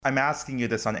I'm asking you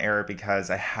this on air because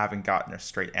I haven't gotten a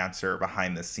straight answer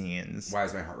behind the scenes. Why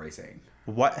is my heart racing?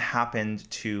 What happened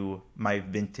to my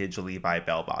vintage Levi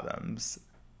bell bottoms?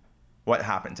 What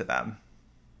happened to them?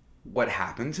 What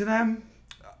happened to them?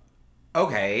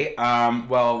 Okay.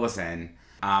 Well, listen.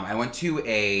 I went to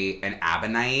an ABBA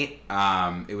night.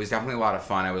 It was definitely a lot of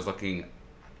fun. I was looking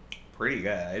pretty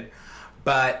good.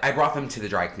 But I brought them to the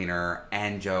dry cleaner,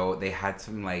 and Joe, they had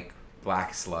some,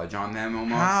 black sludge on them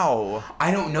almost. How?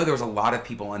 I don't know. There was a lot of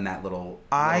people in that little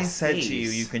I space. said to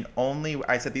you,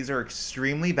 I said these are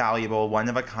extremely valuable,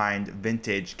 one-of-a-kind,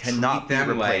 vintage, cannot be Treat them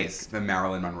replaced. like the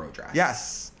Marilyn Monroe dress.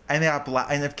 Yes. And they got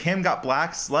and if Kim got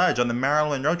black sludge on the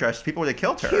Marilyn Monroe dress, people would have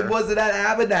killed her. It wasn't at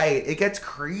ABBA night. It gets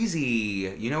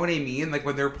crazy. You know what I mean? Like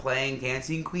when they're playing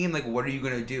Dancing Queen, what are you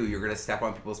going to do? You're going to step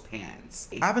on people's pants.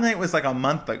 ABBA night was a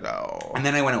month ago. And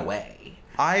then I went away.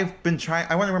 I've been trying.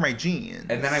 I want to wear my jeans.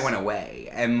 And then I went away.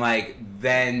 And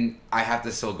then I have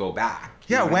to still go back.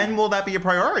 Yeah, when will that be a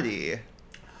priority?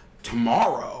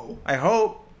 Tomorrow. I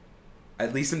hope.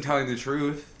 At least I'm telling the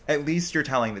truth. At least you're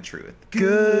telling the truth.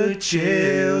 Good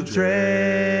children.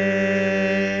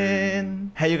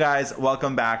 Hey, you guys,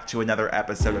 welcome back to another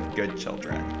episode of Good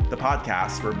Children, the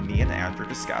podcast where me and Andrew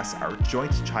discuss our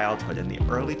joint childhood in the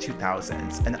early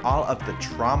 2000s and all of the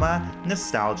trauma,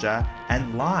 nostalgia,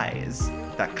 and lies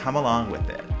that come along with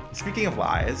it. Speaking of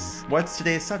lies, what's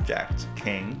today's subject,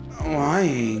 King?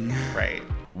 Lying. Right.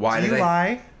 Why did you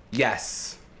lie?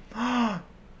 Yes.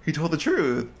 He told the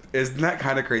truth. Isn't that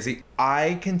kind of crazy?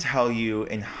 I can tell you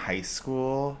in high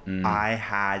school, I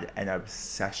had an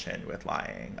obsession with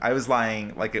lying. I was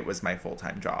lying like it was my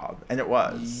full-time job. And it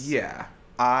was. Yeah.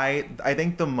 I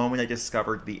think the moment I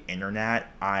discovered the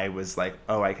internet, I was like,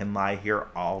 oh, I can lie here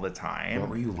all the time.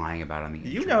 What were you lying about on the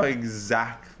internet? You know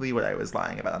exactly what I was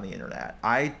lying about on the internet.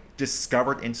 I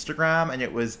discovered Instagram and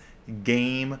it was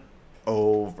game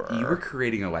over. You were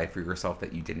creating a life for yourself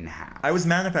that you didn't have. I was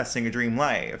manifesting a dream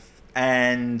life.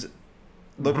 And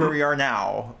look where we are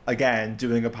now, again,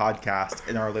 doing a podcast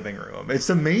in our living room. It's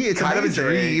amazing. It's kind amazing. of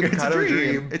a dream. It's kind a of dream. a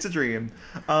dream. It's a dream.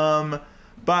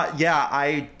 But yeah,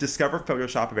 I discovered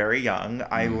Photoshop very young.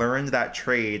 I learned that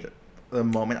trade the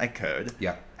moment I could.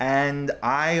 Yeah. And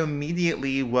I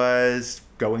immediately was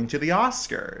going to the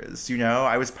Oscars. You know,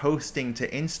 I was posting to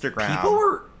Instagram. People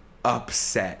were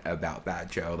upset about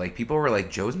that, Joe. People were like,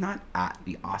 Joe's not at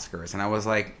the Oscars. And I was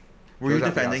like... Were you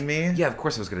defending me? Yeah, of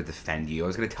course I was going to defend you. I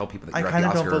was going to tell people that you're at the Oscars.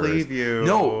 I kind of don't believe you.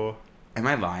 No. Am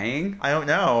I lying? I don't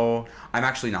know. I'm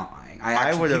actually not lying.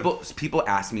 People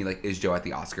asked me, is Joe at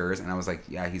the Oscars? And I was like,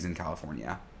 yeah, he's in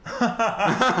California.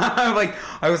 I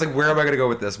was like, where am I going to go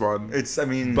with this one?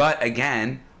 But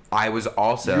again... I was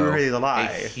also you were ready to lie.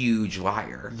 A huge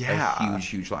liar. Yeah. A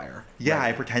huge liar. Yeah, right.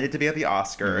 I pretended to be at the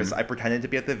Oscars. Mm-hmm. I pretended to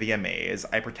be at the VMAs.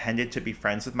 I pretended to be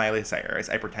friends with Miley Cyrus.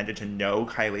 I pretended to know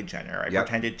Kylie Jenner. I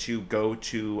pretended to go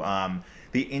to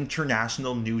the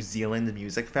International New Zealand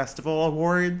Music Festival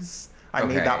Awards. I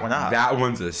made that one up. That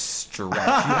one's a stretch.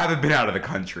 You haven't been out of the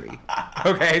country.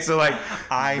 Okay, so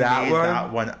I made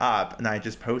that one up, and I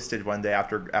just posted one day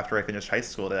after I finished high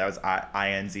school that I was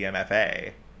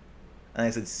INZMFA. And I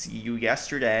said, see you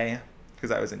yesterday,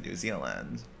 because I was in New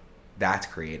Zealand. That's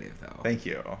creative, though. Thank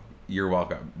you. You're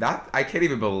welcome. I can't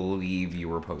even believe you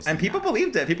were posting. And people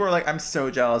believed it. People were like, I'm so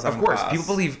jealous. Of course. People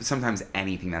believe sometimes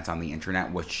anything that's on the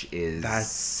internet, which is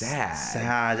sad.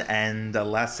 Sad And a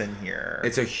lesson here.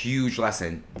 It's a huge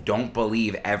lesson. Don't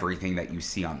believe everything that you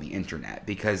see on the internet,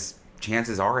 because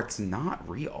chances are it's not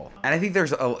real. And I think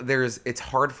it's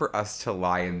hard for us to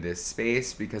lie in this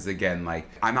space because, again,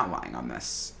 I'm not lying on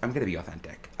this. I'm going to be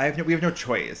authentic. We have no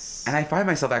choice. And I find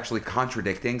myself actually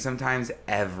contradicting sometimes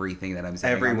everything that I'm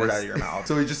saying. Every word out of your mouth.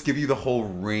 So we just give you the whole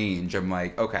range. I'm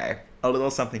like, okay. A little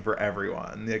something for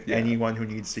everyone. Anyone who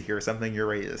needs to hear something, you're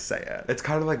ready to say it. It's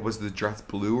kind of like, was the dress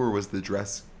blue or was it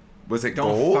Don't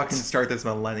gold? Fucking start this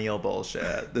millennial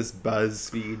bullshit. This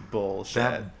BuzzFeed bullshit.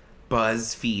 That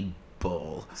BuzzFeed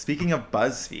bull. Speaking of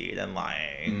BuzzFeed and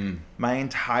lying, my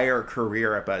entire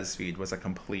career at BuzzFeed was a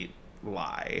complete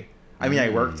lie. I mean, I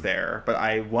worked there, but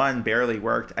I, barely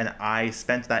worked, and I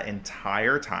spent that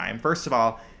entire time. First of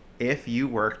all, if you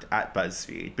worked at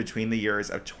BuzzFeed between the years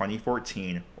of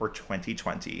 2014 or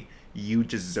 2020, you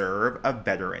deserve a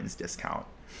veterans discount.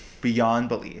 Beyond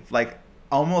belief.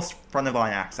 Almost front of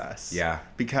line access. Yeah.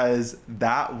 Because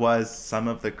that was some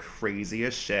of the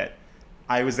craziest shit.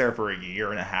 I was there for a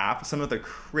year and a half. Some of the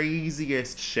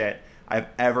craziest shit I've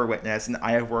ever witnessed, and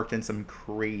I have worked in some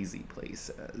crazy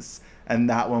places. And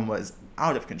that one was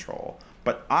out of control.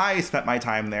 But I spent my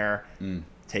time there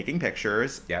taking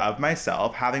pictures of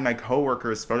myself, having my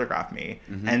coworkers photograph me,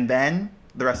 and then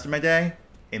the rest of my day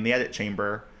in the edit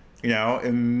chamber, You know,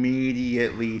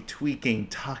 immediately tweaking,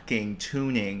 tucking,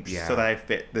 tuning so that I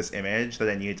fit this image that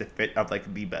I needed to fit of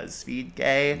like the BuzzFeed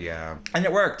gay. Yeah. And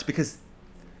it worked because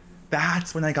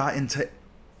that's when I got into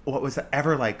what was the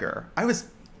Everliker.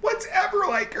 What's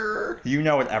Everliker? You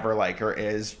know what Everliker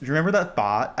is. Do you remember that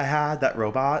bot I had, that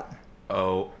robot?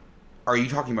 Oh, are you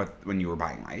talking about when you were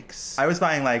buying likes? I was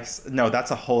buying likes. No,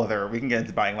 that's a whole other. We can get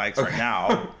into buying likes right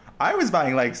now. I was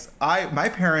buying likes. My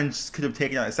parents could have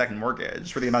taken out a second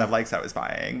mortgage for the amount of likes I was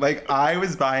buying. Like, I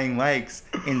was buying likes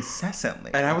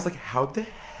incessantly. And I was like, how the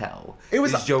hell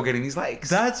is Joe getting these likes?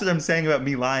 That's what I'm saying about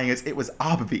me lying, is it was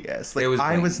obvious. Like,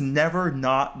 I was never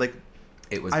not, like,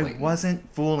 it was I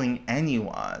wasn't fooling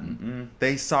anyone. Mm-mm.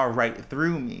 They saw right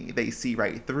through me. They see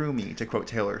right through me, to quote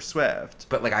Taylor Swift.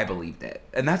 But, like, I believed it.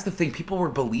 And that's the thing. People were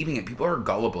believing it. People are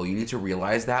gullible. You need to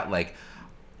realize that, like,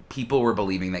 people were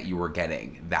believing that you were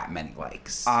getting that many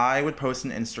likes. I would post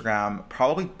on Instagram,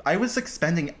 I was like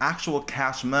spending actual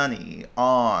cash money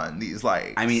on these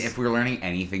likes. I mean, if we're learning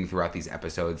anything throughout these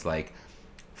episodes, like,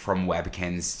 from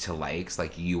webkins to likes,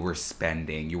 like, you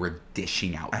were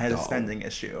dishing out I had a spending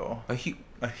issue.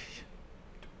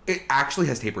 It actually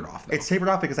has tapered off, though. It's tapered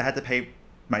off because I had to pay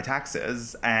my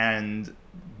taxes and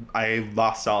I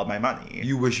lost all of my money.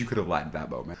 You wish you could have lied at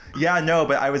that moment. Yeah, no,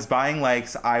 but I was buying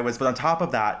likes. But on top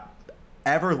of that,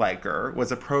 Everliker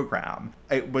was a program.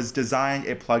 It was designed,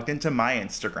 it plugged into my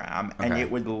Instagram, and it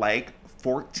would like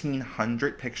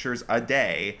 1,400 pictures a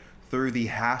day through the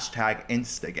hashtag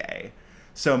Instagay.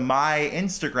 So my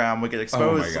Instagram would get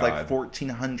exposed to like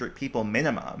 1,400 people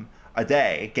minimum a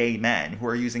day, gay men, who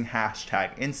are using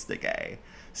hashtag Instagay.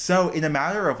 So in a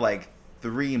matter of like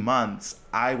 3 months,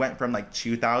 I went from like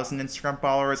 2,000 Instagram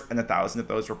followers, and 1,000 of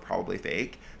those were probably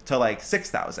fake, to like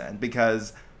 6,000,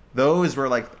 because those were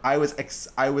like, I was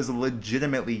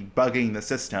legitimately bugging the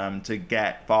system to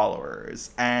get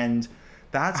followers. And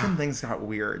that's when things got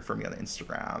weird for me on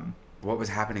Instagram. What was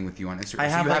happening with you on Instagram?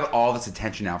 So you have all this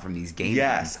attention now from these gamers.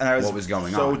 Yes, and I was what was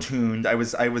going so on? tuned. I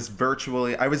was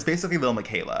basically Lil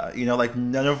Miquela. You know, like,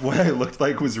 none of what I looked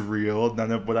like was real.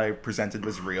 None of what I presented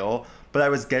was real. But I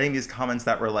was getting these comments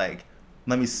that were like,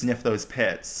 let me sniff those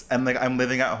pits. And like, I'm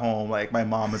living at home. Like, my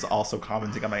mom is also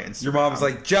commenting on my Instagram. Your mom's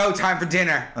like, Joe, time for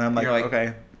dinner. And I'm like,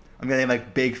 okay. I'm getting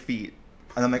like big feet.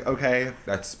 And I'm like, okay.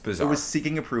 That's bizarre. It was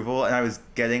seeking approval, and I was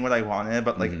getting what I wanted,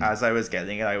 but like, as I was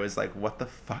getting it, I was like, what the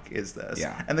fuck is this?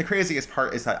 Yeah. And the craziest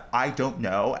part is that I don't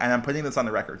know, and I'm putting this on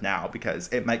the record now because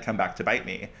it might come back to bite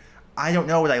me. I don't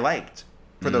know what I liked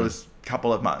for those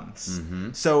couple of months.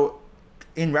 So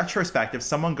in retrospect, if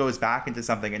someone goes back into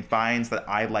something and finds that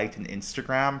I liked an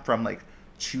Instagram from like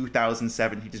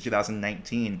 2017 to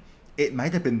 2019, it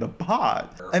might have been the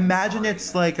bot. Imagine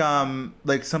it's like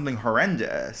something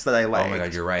horrendous that I liked. Oh my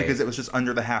God, you're right. Because it was just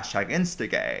under the hashtag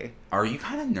Instagay. Are you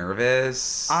kind of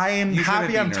nervous? I am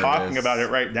happy I'm talking about it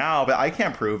right now, but I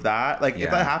can't prove that. Like, if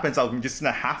that happens, I'm just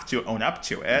gonna have to own up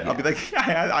to it. I'll be like,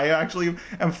 yeah, I actually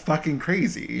am fucking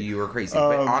crazy. You were crazy.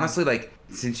 But honestly, like,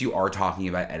 since you are talking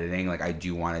about editing, like, I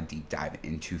do want to deep dive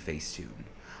into Facetune.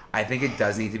 I think it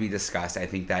does need to be discussed. I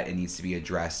think that it needs to be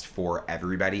addressed for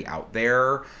everybody out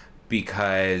there.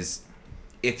 Because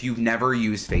if you've never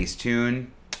used Facetune,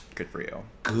 good for you.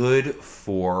 Good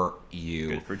for you.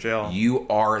 Good for Jill. You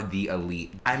are the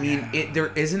elite. I mean,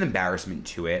 there is an embarrassment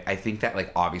to it. I think that,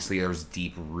 like, obviously there's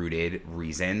deep-rooted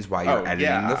reasons why you're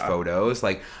editing the photos.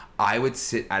 Like, I would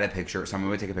sit at a picture. Someone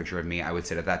would take a picture of me. I would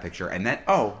sit at that picture. And then,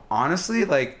 honestly,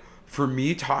 like, for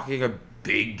me talking a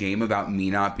big game about me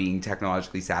not being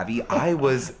technologically savvy, I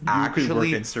was actually... could work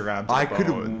Instagram to the I bone.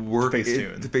 could work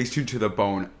Facetune. Facetune to the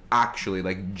bone. Actually,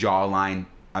 like, jawline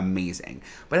amazing,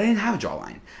 but I didn't have a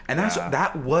jawline, and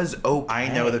that was okay.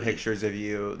 I know the pictures of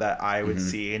you that I would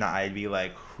see, and I'd be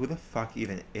like, who the fuck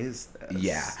even is this?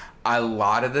 Yeah, a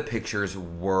lot of the pictures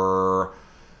were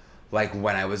like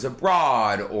when I was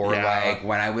abroad, or like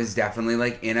when I was definitely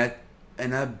like in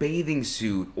a bathing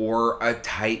suit or a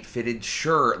tight fitted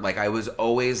shirt. Like, I was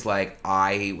always like,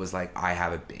 I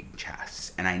have a big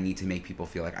chest, and I need to make people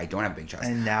feel like I don't have a big chest.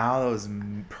 And now those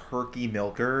perky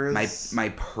milkers, my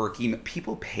perky,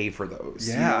 people pay for those.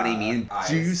 Yeah. You know what I mean?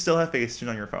 Do you still have Facetune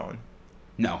on your phone?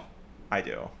 No. I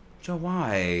do. Joe,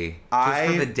 why? Just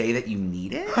for the day that you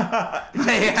need it?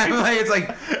 It's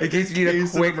like, in case you need a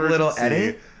quick little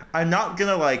edit. I'm not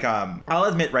gonna like I'll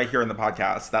admit right here in the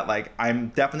podcast that like I'm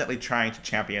definitely trying to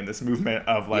champion this movement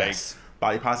of like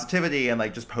body positivity and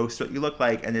like just post what you look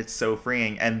like, and it's so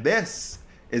freeing, and this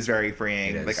is very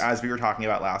freeing. Like, as we were talking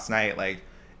about last night, like,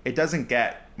 it doesn't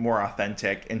get more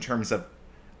authentic in terms of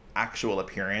actual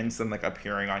appearance than like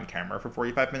appearing on camera for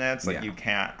 45 minutes. Like, you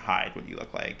can't hide what you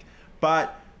look like.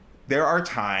 But There are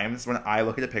times when I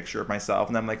look at a picture of myself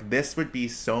and I'm like, this would be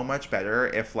so much better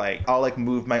if like I'll like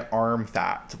move my arm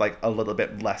fat to like a little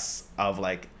bit less of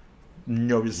like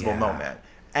noticeable moment.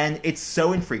 And it's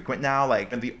so infrequent now.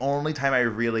 Like, and the only time I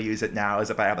really use it now is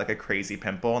if I have like a crazy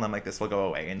pimple and I'm like, this will go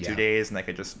away in 2 days, and I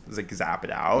could just like zap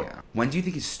it out. Yeah. When do you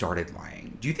think you started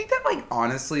lying? Do you think that like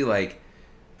honestly like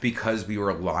because we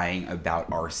were lying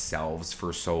about ourselves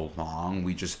for so long,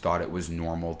 we just thought it was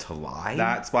normal to lie?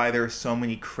 That's why there's so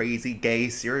many crazy gay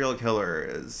serial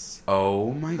killers.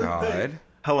 Oh my God.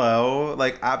 Hello?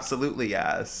 Like, absolutely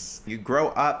yes. You grow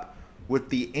up with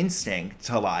the instinct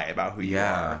to lie about who you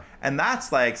are. And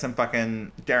that's like some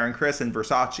fucking Darren Criss and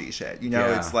Versace shit. You know,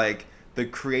 it's like the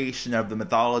creation of the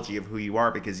mythology of who you are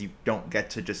because you don't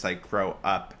get to just like grow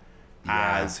up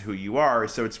as who you are.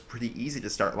 So it's pretty easy to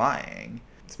start lying.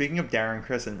 Speaking of Darren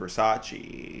Criss and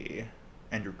Versace,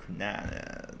 Andrew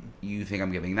Cunanan. You think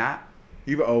I'm giving that?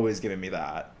 You've always given me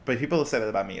that. But people say that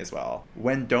about me as well.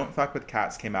 When Don't Fuck With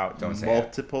Cats came out,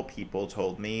 multiple people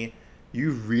told me,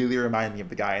 you really remind me of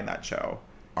the guy in that show.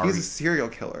 He's a serial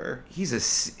killer.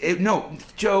 No,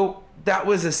 Joe, that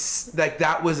was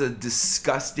a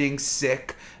disgusting,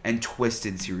 sick, and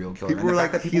twisted serial killer. People were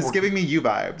like, he's giving me you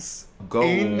vibes.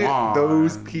 In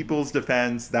those people's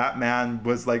defense, that man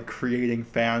was like creating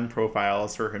fan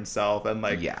profiles for himself and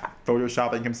like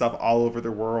photoshopping himself all over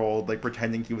the world, like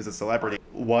pretending he was a celebrity.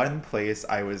 One place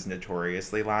I was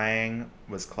notoriously lying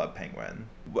was Club Penguin.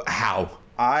 How?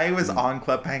 I was on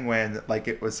Club Penguin like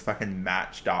it was fucking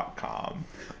Match.com.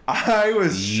 I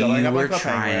was showing up on Club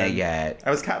Penguin.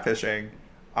 I was catfishing.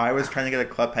 I was trying to get a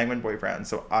Club Penguin boyfriend,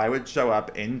 so I would show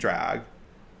up in drag.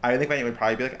 I think my name would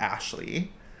probably be like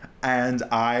Ashley. And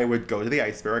I would go to the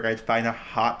iceberg. I'd find a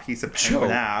hot piece of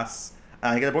penguin ass,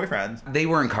 and I'd get a boyfriend. They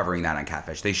weren't covering that on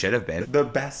Catfish. They should have been. The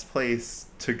best place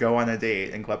to go on a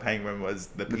date in Club Penguin was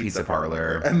the pizza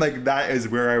parlor. And like that is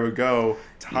where I would go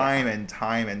time and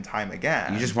time and time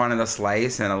again. You just wanted a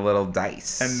slice and a little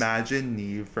dice. Imagine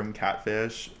Neve from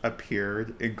Catfish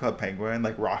appeared in Club Penguin,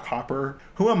 like Rockhopper.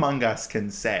 Who among us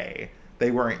can say they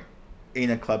weren't in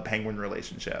a Club Penguin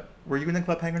relationship? Were you in a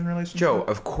Club Penguin relationship? Joe,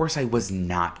 of course I was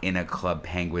not in a Club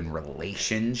Penguin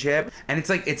relationship. And it's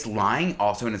like, it's lying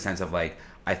also in a sense of like,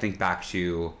 I think back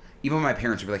to, even when my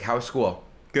parents would be like, how was school?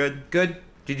 Good.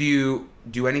 Did you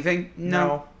do anything?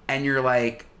 No. And you're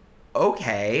like,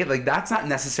 okay, like that's not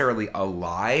necessarily a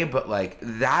lie, but like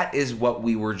that is what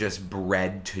we were just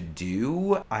bred to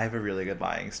do. I have a really good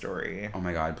lying story. Oh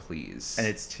my God, please. And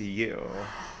it's to you.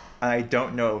 And I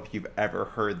don't know if you've ever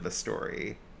heard the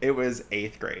story. It was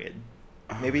 8th grade.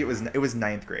 Maybe it was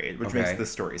 9th grade, which makes the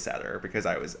story sadder because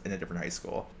I was in a different high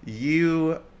school.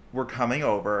 You were coming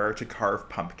over to carve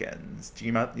pumpkins. Do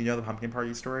you know the pumpkin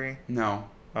party story? No.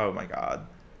 Oh my God.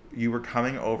 You were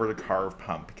coming over to carve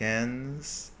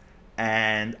pumpkins,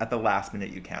 and at the last minute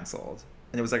you canceled.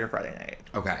 And it was like a Friday night.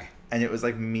 Okay. And it was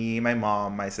like me, my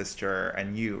mom, my sister,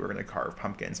 and you were going to carve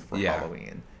pumpkins for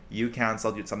Halloween. You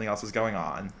canceled. Something else was going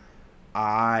on.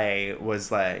 I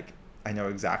was like, I know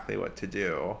exactly what to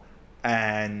do.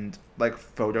 And like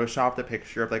photoshopped a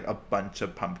picture of like a bunch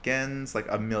of pumpkins, like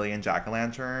a million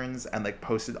jack-o'-lanterns, and like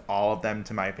posted all of them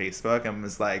to my Facebook and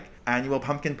was like, annual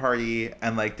pumpkin party,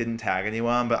 and like didn't tag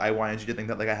anyone, but I wanted you to think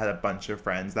that like I had a bunch of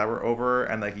friends that were over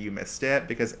and like you missed it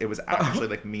because it was actually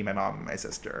like me, my mom, and my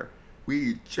sister.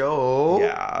 Wait, Joe.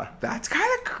 Yeah. That's kind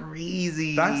of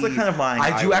crazy. That's the kind of lying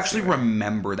I do actually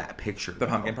remember that picture. The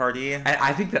pumpkin party? And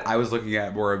I think that I was looking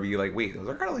at more and be like, wait, those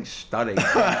are kind of like stunning.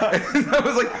 I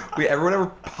was like, wait, everyone ever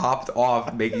popped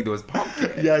off making those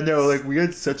pumpkins? Yeah, no, like we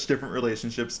had such different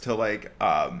relationships to like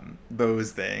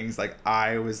those things. Like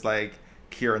I was like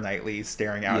Keira Knightley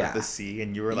staring out at the sea,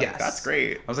 and you were like, that's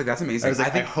great. I was like, that's amazing. I was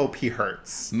like, I hope he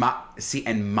hurts.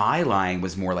 My lying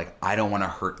was more like, I don't want to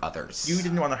hurt others. You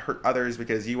didn't want to hurt others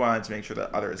because you wanted to make sure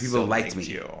that others people liked me.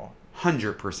 You.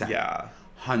 100%. Yeah.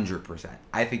 100%.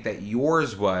 I think that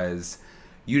yours was,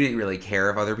 you didn't really care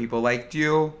if other people liked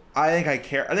you. I think I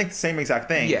care. I think the same exact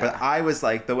thing. Yeah. But I was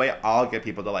like, the way I'll get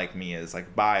people to like me is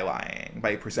like by lying,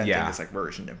 by presenting this like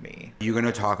version of me. You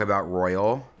gonna talk about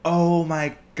Royal? Oh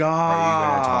my God. Are you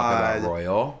gonna talk about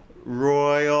Royal?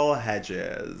 Royal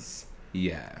Hedges.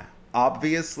 Yeah.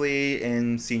 Obviously,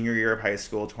 in senior year of high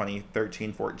school,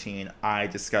 2013-14, I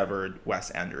discovered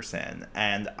Wes Anderson,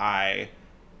 and I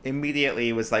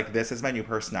immediately was like, this is my new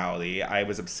personality. I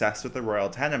was obsessed with the Royal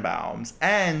Tenenbaums,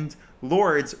 and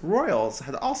Lords Royals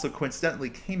had also coincidentally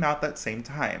came out that same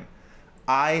time.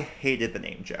 I hated the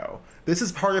name Joe. This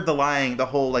is part of the lying, the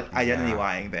whole like identity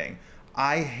lying thing.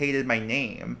 I hated my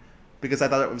name because I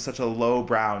thought it was such a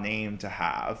lowbrow name to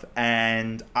have,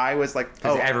 and I was like,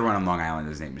 because everyone on Long Island,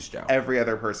 his name is Joe. Every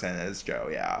other person is Joe,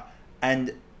 yeah.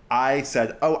 And I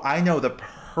said, oh, I know the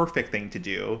perfect thing to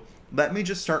do. Let me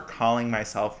just start calling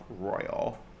myself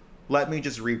Royal. Let me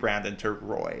just rebrand into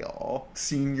Royal.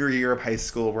 Senior year of high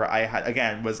school, where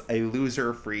I was a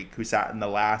loser freak who sat in the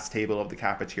last table of the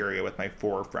cafeteria with my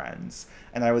 4 friends.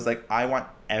 And I was like, I want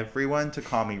everyone to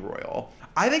call me Royal.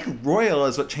 I think Royal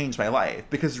is what changed my life,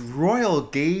 because Royal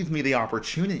gave me the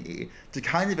opportunity to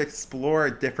kind of explore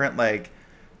a different,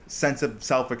 sense of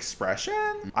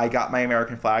self-expression. I got my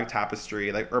American flag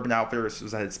tapestry. Urban Outfitters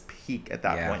was at its peak at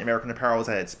that point. American Apparel was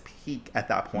at its peak at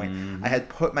that point. I had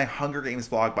put my Hunger Games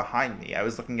blog behind me. I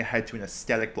was looking ahead to an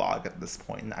aesthetic blog at this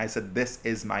point, and I said, this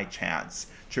is my chance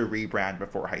to rebrand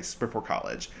before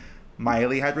college.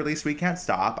 Miley had released We Can't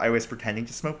Stop. I was pretending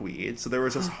to smoke weed. So there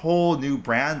was this whole new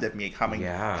brand of me coming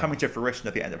to fruition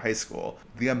at the end of high school.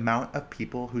 The amount of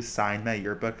people who signed my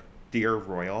yearbook, Dear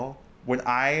Royal, when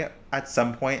I, at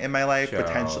some point in my life,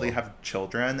 potentially have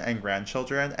children and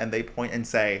grandchildren, and they point and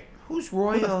say, who's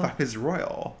Royal? Who the fuck is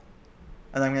Royal?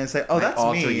 And I'm going to say, oh, that's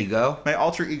alter me. Ego? My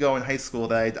alter ego in high school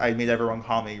that I made everyone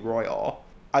call me Royal.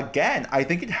 Again, I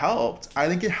think it helped.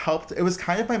 It was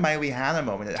kind of my Miley Hannah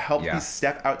moment. It helped me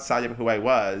step outside of who I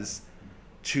was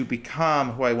to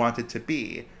become who I wanted to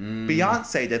be.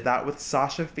 Beyonce did that with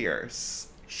Sasha Fierce.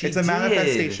 It's a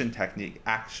manifestation technique,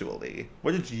 actually.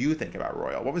 What did you think about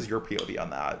Royal? What was your POV on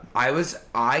that?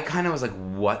 I kind of was like,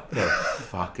 what the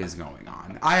fuck is going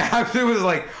on? I actually was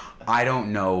like, I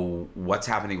don't know what's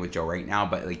happening with Joe right now,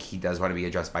 but he does want to be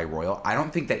addressed by Royal. I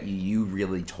don't think that you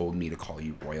really told me to call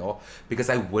you Royal, because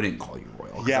I wouldn't call you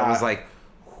Royal. Yeah. I was like,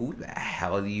 who the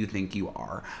hell do you think you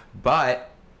are? But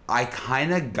I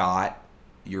kind of got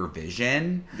your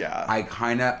vision. Yeah. I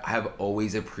kind of have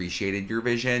always appreciated your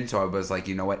vision. So I was like,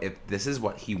 you know what? If this is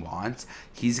what he wants,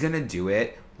 he's going to do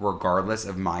it regardless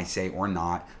of my say or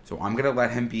not. So I'm going to let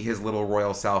him be his little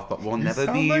royal self, but we'll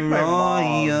never be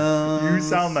royal. You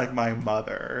sound like my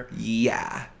mother.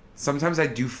 Yeah. Sometimes I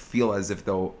do feel as if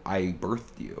though I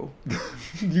birthed you.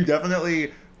 You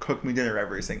definitely cook me dinner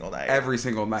every single night. Every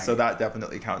single night. So that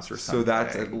definitely counts for something. So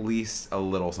that's at least a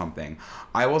little something.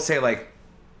 I will say,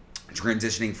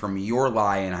 transitioning from your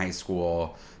lie in high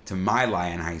school to my lie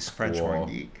in high school, French horn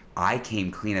geek. I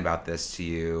came clean about this to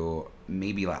you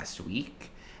maybe last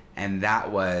week, and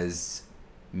that was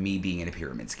me being in a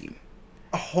pyramid scheme.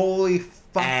 Holy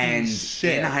fucking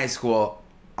shit. In high school,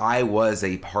 I was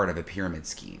a part of a pyramid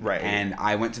scheme. Right. And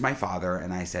I went to my father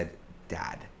and I said,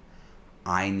 Dad,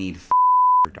 I need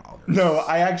 $4. No,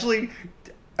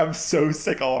 I'm so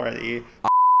sick already.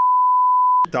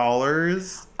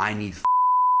 Dollars? I need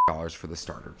 $4 for the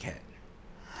starter kit.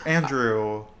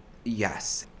 Andrew.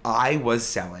 Yes. I was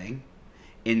selling,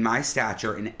 in my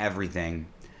stature and everything,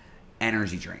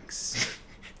 energy drinks.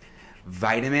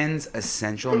 Vitamins,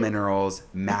 essential minerals,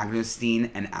 Magnustine,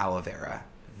 and aloe vera.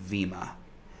 Vima.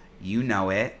 You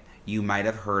know it. You might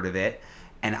have heard of it.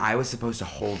 And I was supposed to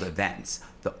hold events.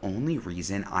 The only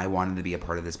reason I wanted to be a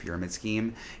part of this pyramid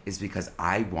scheme is because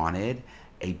I wanted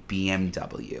a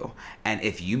BMW. And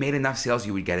if you made enough sales,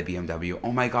 you would get a BMW.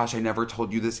 Oh my gosh, I never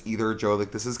told you this either, Joe.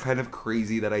 This is kind of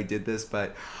crazy that I did this,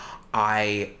 but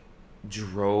I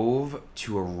drove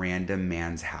to a random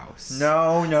man's house.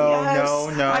 No.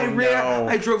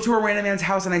 I drove to a random man's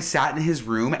house and I sat in his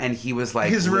room and he was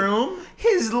like... His room?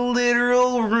 His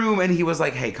literal room. And he was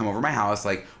like, hey, come over to my house.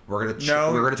 We're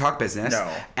gonna talk business.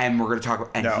 No. And we're gonna talk...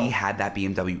 And he had that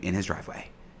BMW in his driveway.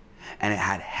 And it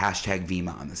had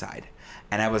 #Vima on the side.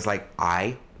 And I was like,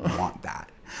 I want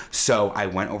that. So I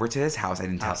went over to his house. I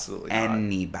didn't tell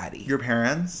anybody. Your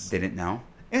parents? They didn't know.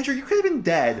 Andrew, you could have been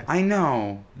dead. I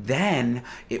know. Then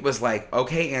it was like,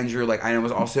 okay, Andrew, I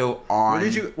was also on...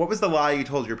 What was the lie you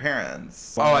told your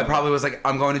parents? Oh, I probably was like,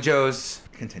 I'm going to Joe's.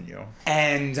 Continue.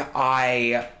 And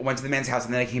I went to the man's house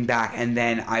and then I came back and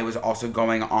then I was also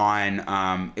going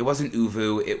on, it wasn't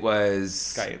Uvu, it was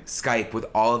Skype with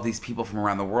all of these people from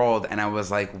around the world. And I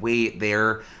was like, wait,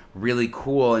 they're really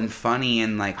cool and funny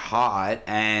and hot.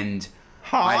 And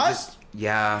hot?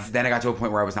 Yeah. Then I got to a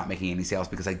point where I was not making any sales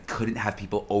because I couldn't have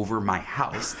people over my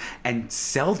house and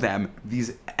sell them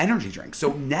these energy drinks.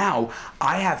 So now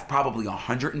I have probably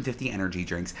 150 energy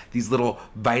drinks, these little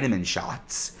vitamin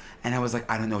shots. And I was like,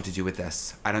 I don't know what to do with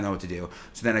this. I don't know what to do.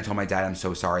 So then I told my dad, I'm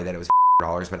so sorry that it was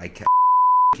 $4, but I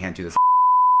can't do this.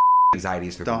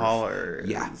 Anxieties through the roof.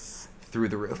 Yeah. Through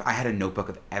the roof. I had a notebook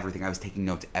of everything. I was taking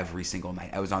notes every single night.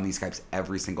 I was on these Skypes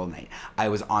every single night. I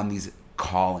was on these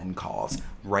call-in calls,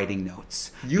 writing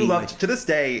notes. To this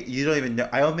day, you don't even know.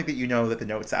 I don't think that you know that the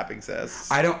Notes app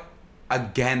exists.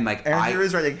 again, like Andrew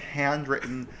is writing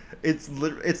handwritten.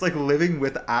 It's like living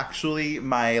with actually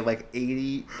my like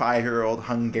 85-year-old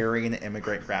Hungarian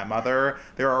immigrant grandmother.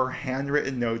 There are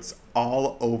handwritten notes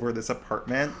all over this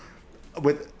apartment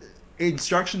with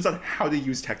instructions on how to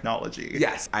use technology.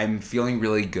 Yes, I'm feeling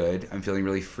really good. I'm feeling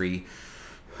really free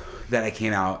that I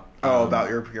came out. About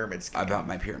your pyramid scheme. About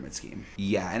my pyramid scheme.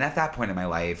 Yeah, and at that point in my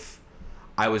life,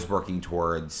 I was working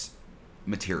towards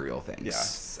material things.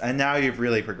 Yes, and now you've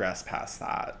really progressed past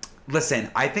that. Listen,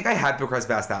 I think I had progressed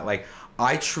past that. Like,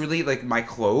 I truly, like, my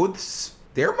clothes,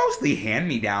 they're mostly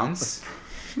hand-me-downs.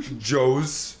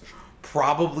 Joe's.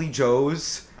 Probably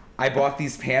Joe's. I bought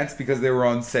these pants because they were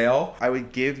on sale. I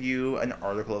would give you an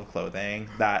article of clothing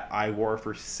that I wore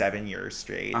for 7 years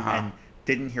straight and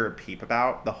didn't hear a peep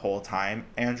about the whole time.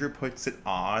 Andrew puts it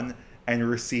on and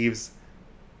receives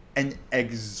an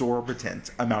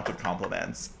exorbitant amount of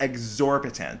compliments.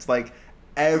 Exorbitant. Like,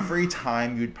 every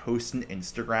time you'd post an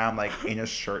Instagram, like, in a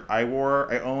shirt I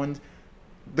wore, I owned,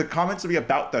 the comments would be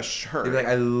about the shirt. They'd be like,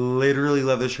 I literally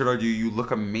love this shirt on you. You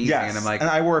look amazing. Yes. And I'm like... And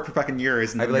I wore it for fucking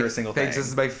years and I'd didn't be hear like, a single thanks, thing. this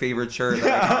is my favorite shirt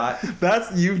that I got.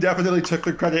 That's... You definitely took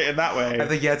the credit in that way. I'm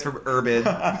like, yeah, it's from Urban.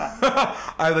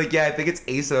 I'm like, yeah, I think it's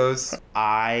ASOS.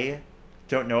 I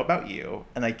don't know about you,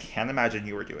 and I can't imagine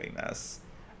you were doing this.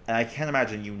 And I can't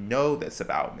imagine you know this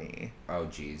about me. Oh,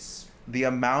 jeez. The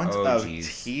amount of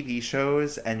TV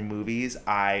shows and movies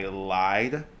I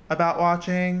lied about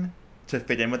watching to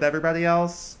fit in with everybody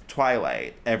else.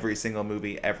 Twilight, every single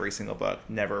movie, every single book,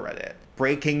 never read it.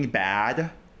 Breaking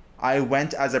Bad, I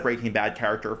went as a Breaking Bad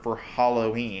character for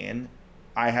Halloween.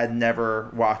 I had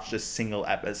never watched a single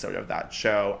episode of that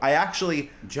show. I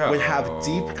actually would have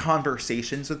deep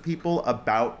conversations with people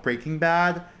about Breaking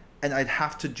Bad, and I'd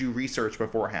have to do research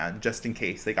beforehand just in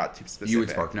case they got too specific. You would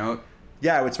SparkNote?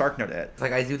 Yeah, I would SparkNote it.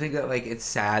 Like, I do think that, like, it's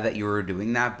sad that you were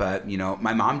doing that, but, you know,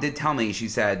 my mom did tell me, she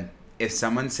said, if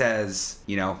someone says,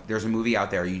 you know, there's a movie out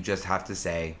there, you just have to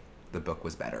say the book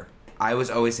was better. I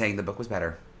was always saying the book was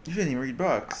better. You didn't even read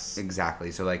books. Exactly.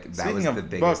 So, like, that Speaking was of the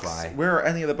biggest books, lie. Where are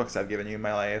any of the books I've given you in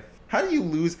my life? How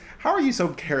are you so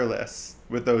careless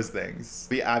with those things?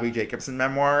 The Abby Jacobson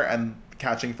memoir and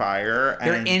Catching Fire.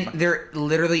 They're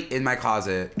literally in my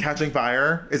closet. Catching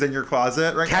Fire is in your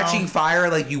closet right now? Catching Fire,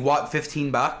 like, you want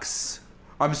 $15?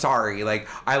 I'm sorry. Like,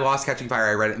 I lost Catching Fire.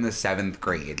 I read it in the 7th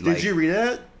grade. Did you read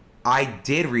it? I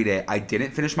did read it. I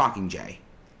didn't finish Mockingjay.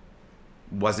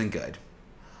 Wasn't good.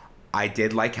 I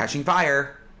did like Catching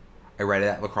Fire. I read it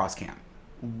at lacrosse camp.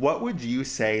 What would you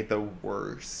say the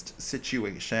worst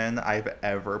situation I've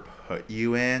ever put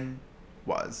you in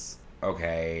was?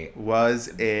 Okay. Was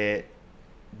it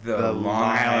the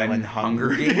Long Island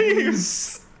Hunger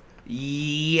Games?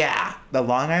 Yeah. The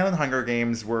Long Island Hunger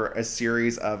Games were a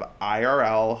series of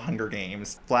IRL Hunger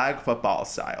Games, flag football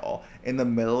style, in the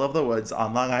middle of the woods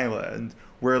on Long Island,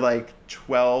 where like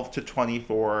 12 to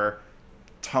 24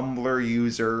 Tumblr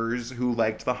users who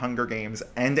liked the Hunger Games,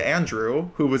 and Andrew,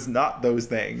 who was not those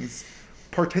things,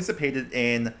 participated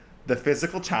in the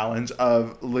physical challenge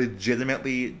of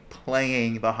legitimately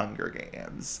playing the Hunger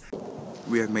Games.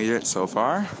 We have made it so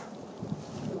far.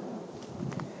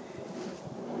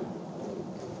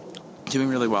 Doing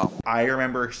really well. I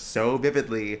remember so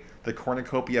vividly the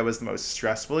cornucopia was the most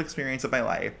stressful experience of my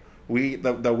life.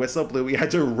 The whistle blew. We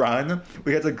had to run.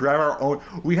 We had to grab our own.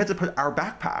 We had to put our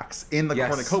backpacks in the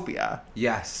cornucopia.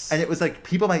 Yes. And it was like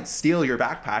people might steal your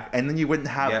backpack, and then you wouldn't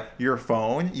have your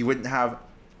phone. You wouldn't have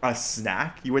a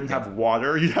snack. You wouldn't have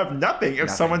water. You'd have nothing if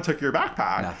someone took your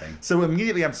backpack. Nothing. So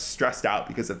immediately I'm stressed out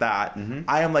because of that. Mm-hmm.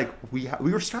 I am like, we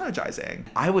were strategizing.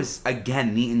 I was,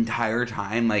 again, the entire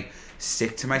time, like,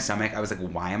 sick to my stomach. I was like,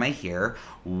 why am I here?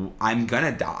 I'm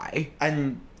gonna die.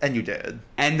 And you did.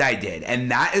 And I did. And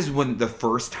that is when the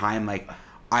first time, like,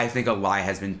 I think a lie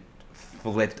has been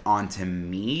flipped onto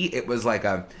me. It was like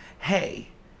hey,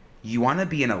 you want to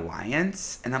be an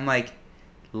alliance? And I'm like,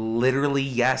 literally,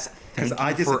 yes. Because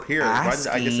I disappeared. Why did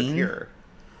I disappear?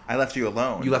 I left you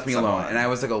alone. You left me alone. And I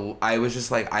was like, I was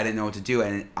just like, I didn't know what to do.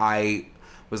 And I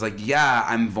was like, yeah,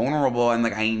 I'm vulnerable and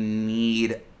like, I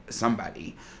need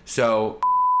somebody. So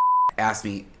asked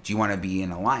me, do you want to be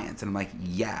in alliance? And I'm like,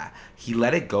 yeah. He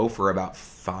let it go for about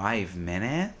 5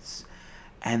 minutes.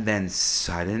 And then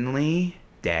suddenly,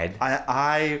 dead.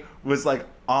 I was like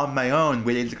on my own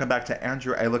waiting to come back to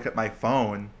Andrew. I look at my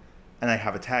phone. And I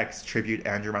have a text, tribute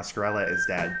Andrew Mascarella is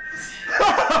dead.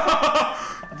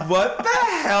 What the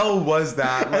hell was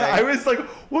that? Like, I was like,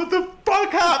 what the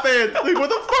fuck happened? Like, what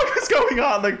the fuck is going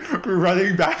on? Like,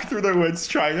 running back through the woods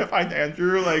trying to find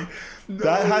Andrew. Like,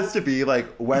 that has to be, like,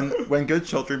 when Good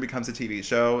Children becomes a TV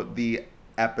show, the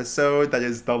episode that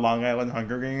is the Long Island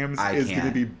Hunger Games is going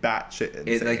to be batshit insane.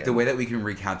 It, like, the way that we can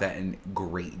recount that in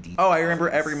great detail. Oh, I remember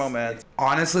every moment.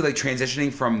 Honestly, like,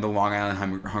 transitioning from the Long Island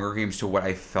Hunger Games to what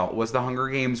I felt was the Hunger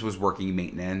Games was working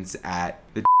maintenance at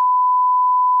the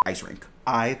ice rink.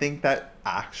 I think that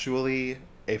actually,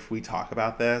 if we talk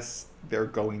about this, they're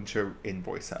going to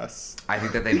invoice us. I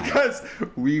think that they might. Because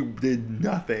we did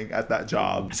nothing at that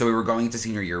job. So we were going into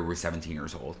senior year. We were 17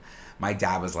 years old. My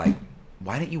dad was like,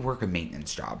 why don't you work a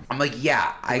maintenance job? I'm like,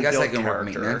 yeah, I guess I can work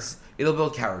maintenance. It'll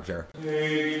build character. When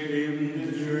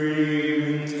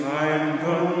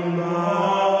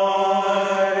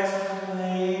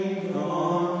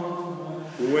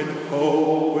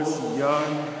hope was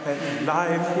young and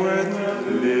life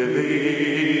worth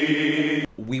living.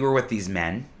 We were with these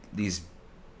men,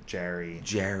 Jerry.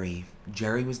 Jerry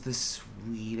was the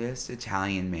sweetest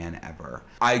Italian man ever.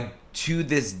 I, to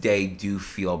this day, do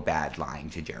feel bad lying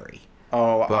to Jerry.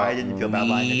 Oh, But I didn't feel bad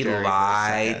lying to Jerry. We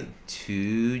lied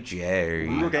to Jerry.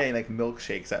 We were getting like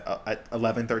milkshakes at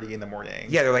 11:30 in the morning.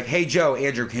 Yeah, they're like, hey, Joe,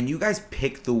 Andrew, can you guys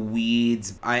pick the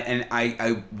weeds?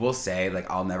 I will say, like,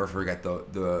 I'll never forget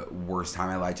the worst time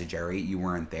I lied to Jerry. You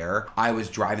weren't there. I was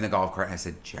driving the golf cart and I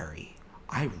said, Jerry,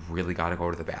 I really got to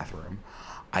go to the bathroom.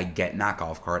 I get in that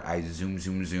golf cart. I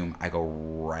zoom. I go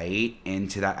right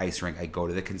into that ice rink. I go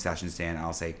to the concession stand and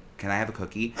I'll say, can I have a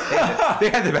cookie? They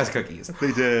had the best cookies.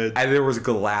 They did. And there was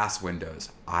glass windows.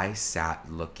 I sat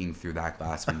looking through that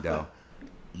glass window,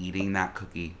 eating that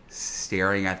cookie,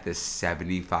 staring at this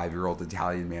 75-year-old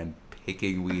Italian man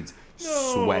picking weeds,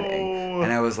 sweating.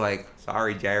 And I was like,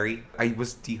 sorry, Jerry. I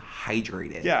was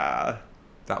dehydrated. Yeah.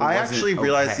 I actually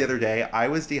realized the other day I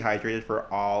was dehydrated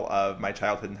for all of my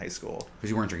childhood in high school. Because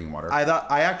you weren't drinking water.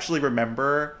 I actually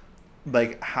remember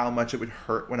like how much it would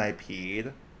hurt when I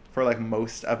peed for like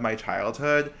most of my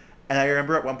childhood. And I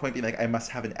remember at one point being like, I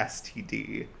must have an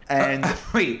STD. And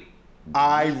wait.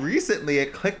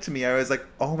 It clicked to me. I was like,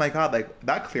 oh my God, like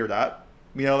that cleared up.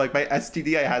 You know, like my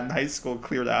STD I had in high school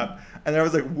cleared up. And I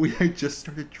was like, I just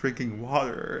started drinking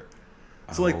water.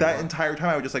 So like that entire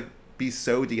time I would just like be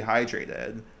so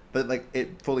dehydrated that like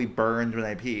it fully burned when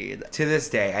I peed. To this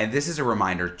day, and this is a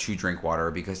reminder to drink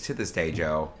water, because to this day,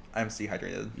 Joe, I'm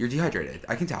dehydrated. You're dehydrated.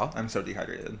 I can tell. I'm so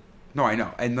dehydrated. No, I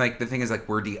know. And like the thing is, like,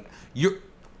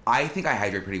 I think I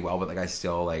hydrate pretty well, but like I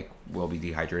still like will be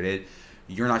dehydrated.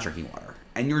 You're not drinking water,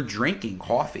 and you're drinking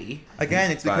coffee.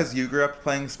 Again, it's because you grew up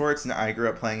playing sports and I grew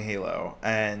up playing Halo,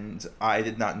 and I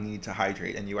did not need to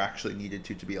hydrate, and you actually needed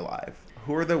to be alive.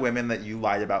 Who are the women that you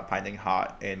lied about finding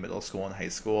hot in middle school and high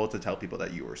school to tell people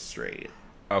that you were straight?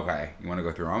 Okay, you want to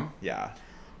go through them? Yeah.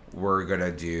 We're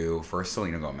gonna do first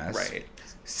Selena Gomez. Right.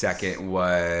 Second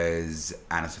was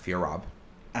Anna Sophia Robb.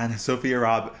 Anna Sophia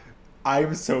Robb.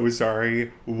 I'm so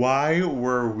sorry. Why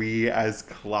were we as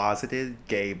closeted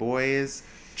gay boys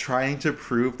trying to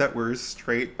prove that we're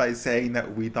straight by saying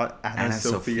that we thought Anna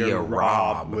Sophia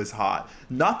Robb was hot?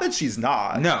 Not that she's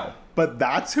not. No. But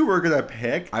that's who we're going to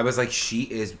pick. I was like, she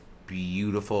is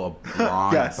beautiful, a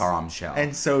blonde yes. bombshell.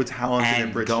 And so talented and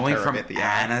and Bridget going from Terabithia.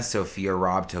 Anna Sophia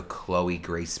Robb to Chloe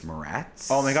Grace Moretz.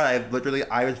 Oh my God, I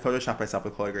would Photoshop myself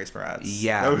with Chloe Grace Moretz.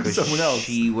 Yeah, that was someone else.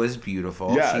 She was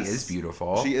beautiful. Yes. She is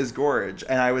beautiful. She is gorge.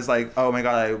 And I was like, oh my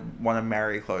God, I want to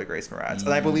marry Chloe Grace Moretz.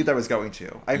 And I believed I was going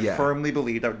to. I firmly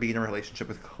believed I would be in a relationship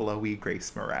with Chloe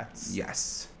Grace Moretz.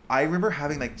 Yes. I remember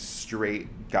having like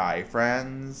straight guy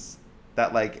friends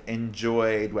that like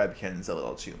enjoyed Webkinz a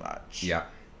little too much. Yeah.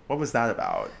 What was that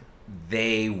about?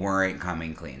 They weren't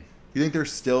coming clean. You think they're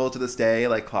still to this day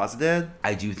like closeted?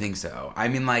 I do think so. I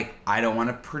mean, like, I don't want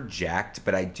to project,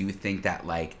 but I do think that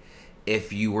like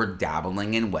if you were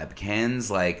dabbling in Webkinz,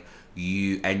 like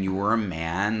you were a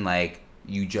man, like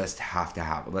you just have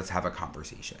to let's have a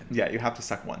conversation. Yeah, you have to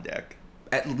suck one dick.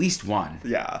 At least one.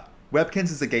 Yeah.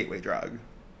 Webkinz is a gateway drug.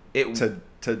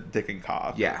 To dick and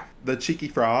cock. Yeah. The cheeky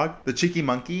frog, the cheeky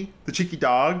monkey, the cheeky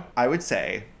dog, I would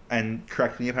say, and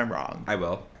correct me if I'm wrong, I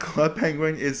will. Club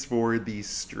Penguin is for the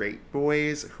straight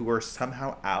boys who are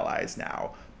somehow allies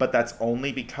now, but that's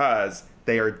only because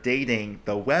they are dating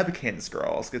the Webkinz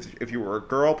girls. Because if you were a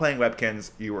girl playing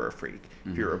Webkinz, you were a freak.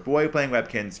 If you're a boy playing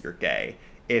Webkinz, you're gay.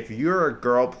 If you're a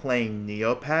girl playing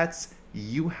Neopets,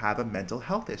 you have a mental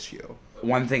health issue.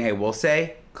 One thing I will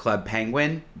say, Club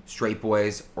Penguin, straight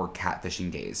boys, or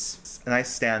catfishing gays. And I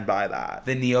stand by that.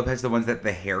 The Neopets, the ones that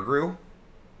the hair grew?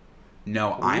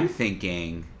 No, I'm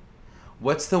thinking,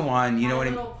 what's the one, you know what I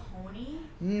mean? My Little Pony?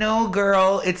 No,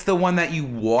 girl, it's the one that you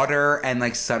water and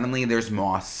like suddenly there's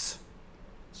moss.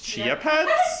 Chia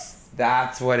Pets?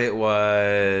 That's what it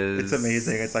was. It's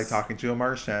amazing. It's like talking to a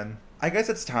Martian. I guess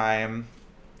it's time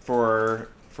for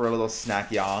a little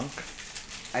snack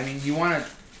yonk. I mean, you want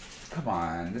to Come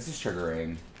on, this is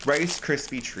triggering. Rice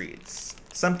Krispie treats.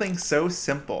 Something so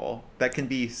simple that can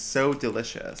be so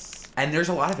delicious. And there's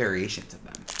a lot of variations of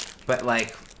them. But,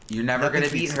 like, you're never going to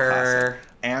Nothing beat beats her. classic.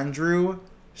 Andrew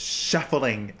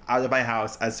shuffling out of my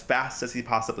house as fast as he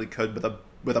possibly could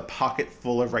with a pocket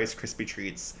full of Rice Krispie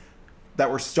treats that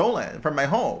were stolen from my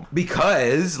home.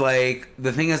 Because, like,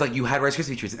 the thing is, like, you had Rice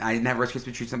Krispie treats, and I didn't have Rice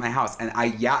Krispie treats in my house. And I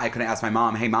could have asked my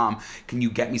mom, hey, Mom, can you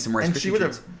get me some Rice Krispie And treats? she would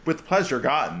have, with pleasure,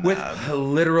 gotten With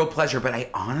them. literal pleasure. But I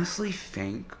honestly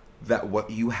think that what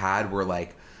you had were,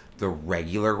 like, the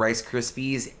regular Rice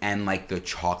Krispies and, like, the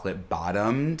chocolate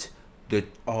bottomed, the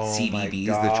Oh CBBs,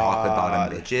 my the chocolate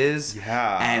bottom God. bitches.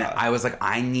 Yeah. And I was like,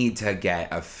 I need to get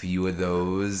a few of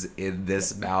those in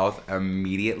this mouth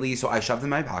immediately. So I shoved them in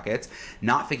my pockets,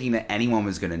 not thinking that anyone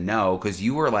was going to know, because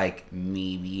you were, like,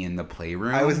 maybe in the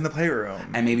playroom. I was in the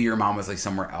playroom. And maybe your mom was, like,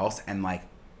 somewhere else. And, like,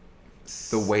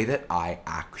 the way that I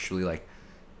actually, like,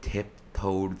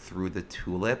 tiptoed through the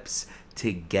tulips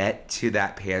to get to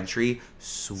that pantry,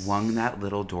 swung that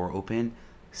little door open,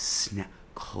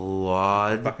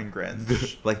 clawed Fucking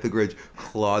Grinch. like the Grinch,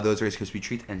 clawed those Rice Krispie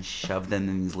treats and shoved them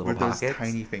in these little With pockets. those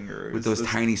tiny fingers. With those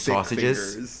tiny thick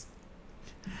sausages. fingers.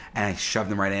 And I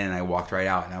shoved them right in and I walked right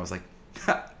out and I was like,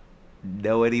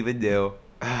 no one even knew.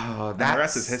 Oh, And the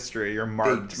rest that's is history. You're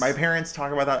marked. big. My parents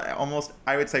talk about that almost,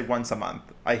 I would say, once a month.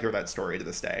 I hear that story to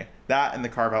this day. That and the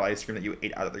Carvel ice cream that you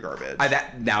ate out of the garbage.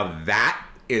 That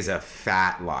is a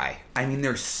fat lie. I mean,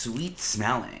 they're sweet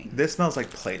smelling. This smells like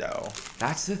Play-Doh.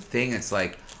 That's the thing. It's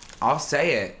like, I'll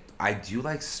say it. I do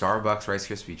like Starbucks Rice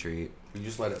Krispie treat. You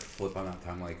just let it flip on that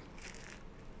tongue, like,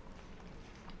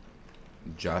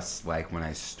 just like when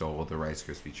I stole the Rice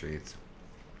Krispie treats.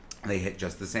 They hit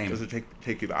just the same. Does it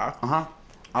take you back? Uh-huh.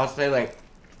 I'll say, like,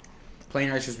 plain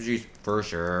Rice Krispie treats for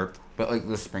sure, but, like,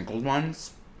 the sprinkled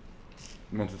ones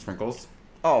with sprinkles,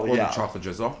 Oh, or yeah. the chocolate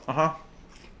drizzle, Uh-huh.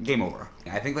 game over.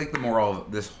 I think, like, the moral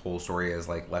of this whole story is,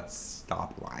 like, let's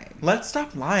stop lying. Let's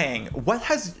stop lying. What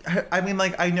has... I mean,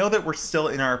 like, I know that we're still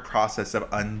in our process of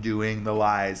undoing the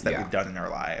lies that Yeah. we've done in our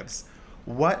lives.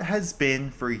 What has been,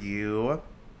 for you,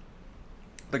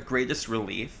 the greatest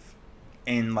relief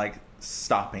in, like,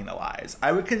 stopping the lies?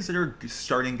 I would consider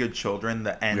starting Good Children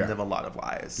the end Yeah. of a lot of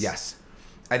lies. Yes.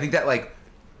 I think that, like,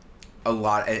 a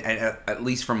lot, and at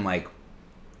least from, like,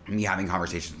 me having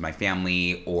conversations with my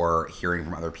family or hearing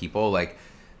from other people, like,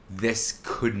 this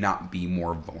could not be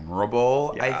more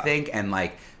vulnerable, I Yeah. think. And,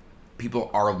 like,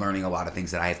 people are learning a lot of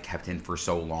things that I have kept in for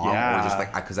so long. Yeah. Or just,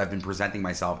 like, because I've been presenting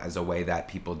myself as a way that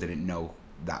people didn't know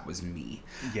that was me.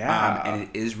 Yeah. And it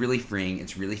is really freeing.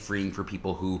 It's really freeing for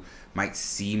people who might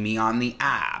see me on the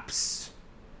apps.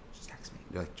 Just text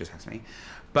me. Just text me.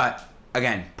 But,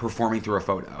 again, performing through a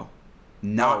photo.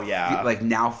 Not Oh, yeah.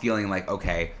 now feeling like,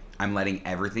 okay, I'm letting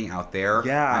everything out there.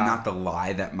 Yeah. I'm not the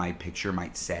lie that my picture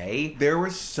might say. There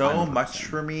was so I'm a much person.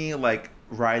 for me, like,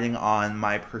 riding on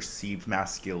my perceived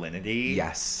masculinity.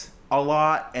 Yes. A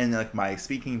lot, and, like, my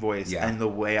speaking voice Yeah. and the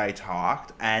way I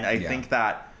talked. And I Yeah. think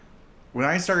that when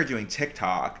I started doing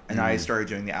TikTok and I started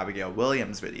doing the Abigail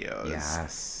Williams videos,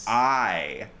 Yes.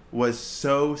 I was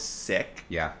so sick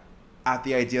Yeah. at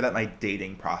the idea that my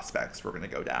dating prospects were going to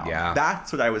go down. Yeah.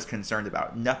 That's what I was concerned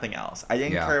about. Nothing else. I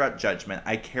didn't Yeah. care about judgment.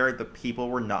 I cared that people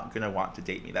were not going to want to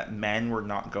date me, that men were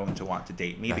not going to want to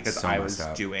date me That's because so I was messed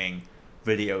up. doing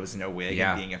videos in a wig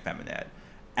Yeah. and being effeminate.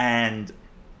 And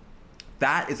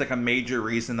that is like a major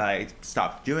reason that I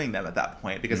stopped doing them at that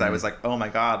point, because I was like, oh my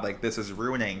God, like this is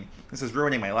ruining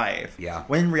my life. Yeah.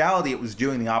 When in reality it was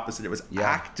doing the opposite. It was Yeah.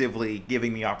 actively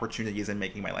giving me opportunities and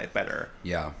making my life better.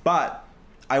 Yeah. But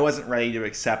I wasn't ready to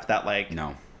accept that, like,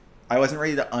 No. I wasn't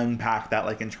ready to unpack that,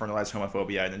 like, internalized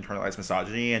homophobia and internalized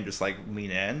misogyny and just, like,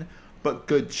 lean in. But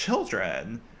Good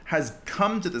Children has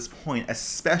come to this point,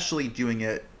 especially doing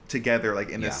it together, like,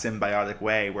 in this Yeah. symbiotic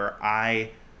way where I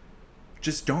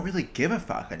just don't really give a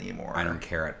fuck anymore. I don't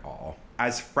care at all.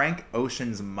 As Frank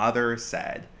Ocean's mother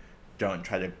said, don't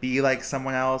try to be like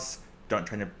someone else. Don't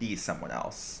try to be someone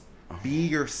else. Be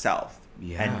yourself.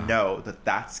 Yeah. And know that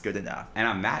that's good enough. And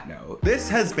on that note, This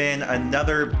has been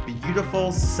another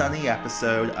beautiful, sunny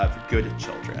episode of Good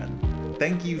Children.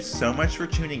 Thank you so much for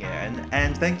tuning in,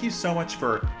 and thank you so much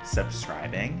for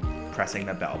subscribing, pressing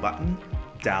the bell button,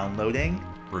 downloading,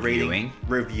 Reviewing.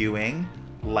 reviewing,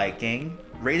 liking,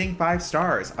 rating 5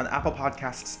 stars on Apple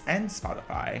Podcasts and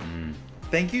Spotify.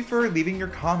 Thank you for leaving your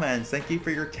comments. Thank you for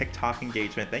your TikTok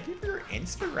engagement. Thank you for your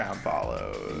Instagram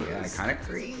follows. yeah, kind of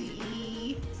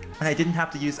crazy. And I didn't have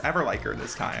to use Everliker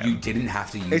this time. You didn't have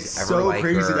to use It's so Everliker.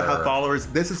 crazy to have followers.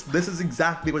 This is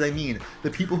exactly what I mean. The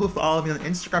people who follow me on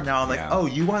Instagram now, I'm like, Yeah. oh,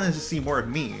 you wanted to see more of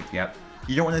me. Yep.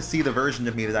 You don't want to see the version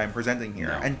of me that I'm presenting here.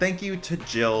 No. And thank you to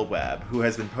Jill Webb, who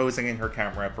has been posing in her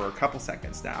camera for a couple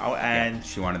seconds now. And Yeah,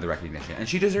 she wanted the recognition, and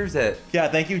she deserves it. yeah,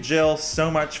 thank you, Jill, so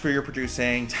much for your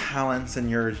producing talents and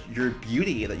your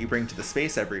beauty that you bring to the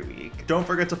space every week. Don't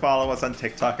forget to follow us on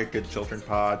TikTok at Good Children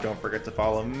Pod. Don't forget to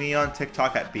follow me on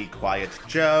TikTok at Be Quiet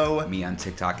Joe. Me on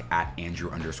TikTok at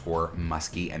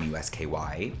Andrew_Musky,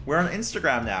 MUSKY. We're on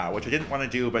Instagram now, which I didn't want to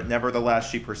do, but nevertheless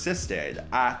she persisted.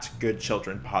 At Good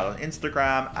Children Pod on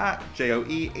Instagram, at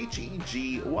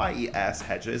JOEHEGYES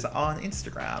Hedges on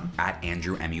Instagram. At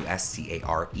Andrew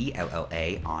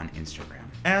MUSCARELLA on Instagram.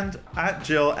 And at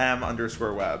Jill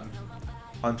M_Webb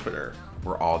on Twitter.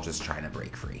 We're all just trying to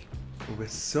break free. We're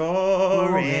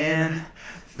soaring,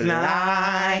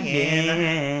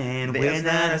 flying. There's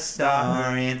not a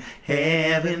star in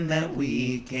heaven that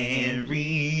we can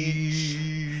reach.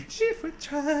 If we're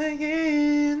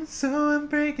trying, so I'm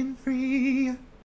breaking free.